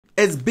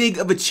As big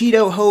of a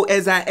Cheeto hoe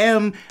as I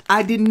am,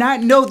 I did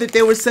not know that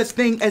there was such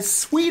thing as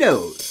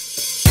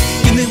Sweetos.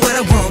 Give me what I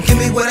want, give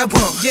me what I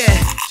want,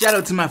 yeah. Shout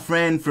out to my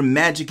friend from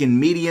Magic and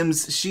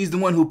Mediums. She's the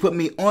one who put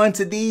me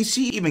onto these.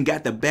 She even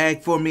got the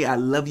bag for me. I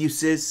love you,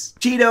 sis.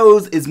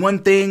 Cheetos is one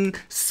thing.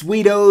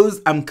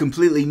 Sweetos, I'm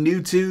completely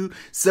new to.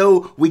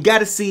 So we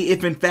gotta see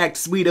if in fact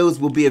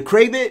Sweetos will be a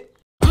Crave It.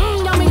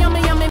 Yummy,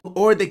 yummy, yummy.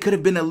 Or they could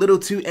have been a little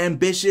too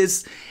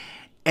ambitious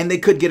and they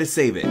could get a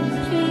Save It.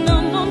 No.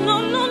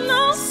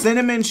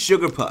 Cinnamon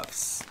Sugar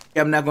Puffs.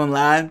 I'm not gonna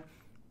lie,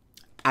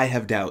 I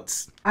have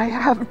doubts. I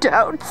have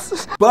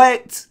doubts.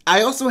 But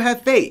I also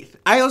have faith.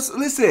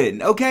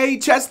 Listen, okay,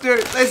 Chester,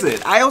 listen,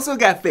 I also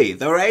got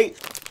faith, all right?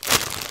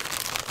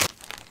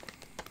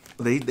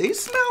 They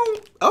smell,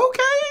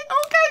 okay,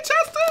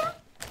 Chester.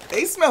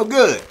 They smell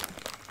good,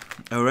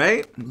 all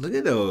right? Look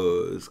at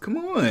those, come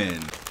on.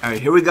 All right,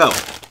 here we go.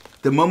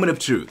 The moment of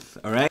truth,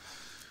 all right?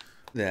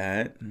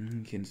 That,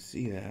 you can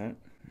see that.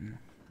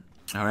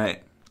 All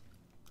right.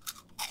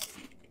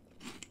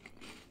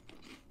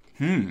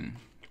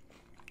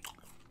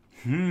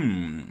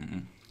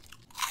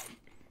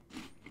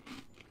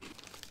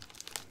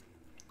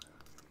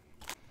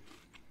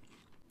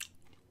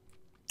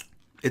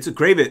 It's a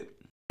Crave It.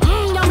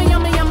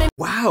 Yummy.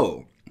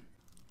 Wow.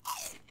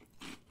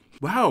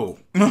 Wow.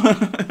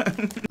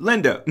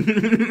 Linda.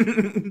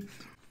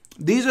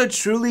 These are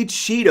truly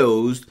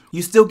Cheetos.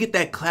 You still get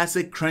that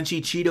classic crunchy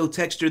Cheeto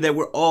texture that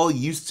we're all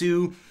used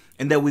to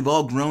and that we've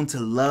all grown to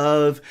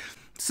love.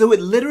 So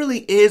it literally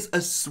is a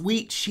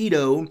sweet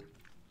Cheeto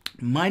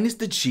minus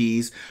the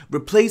cheese,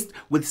 replaced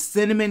with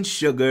cinnamon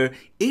sugar.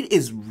 It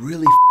is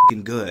really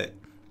fucking good.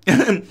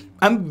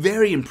 I'm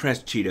very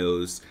impressed,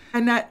 Cheetos.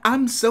 And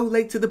I'm so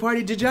late to the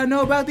party. Did y'all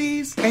know about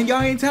these? And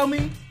y'all ain't tell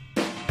me?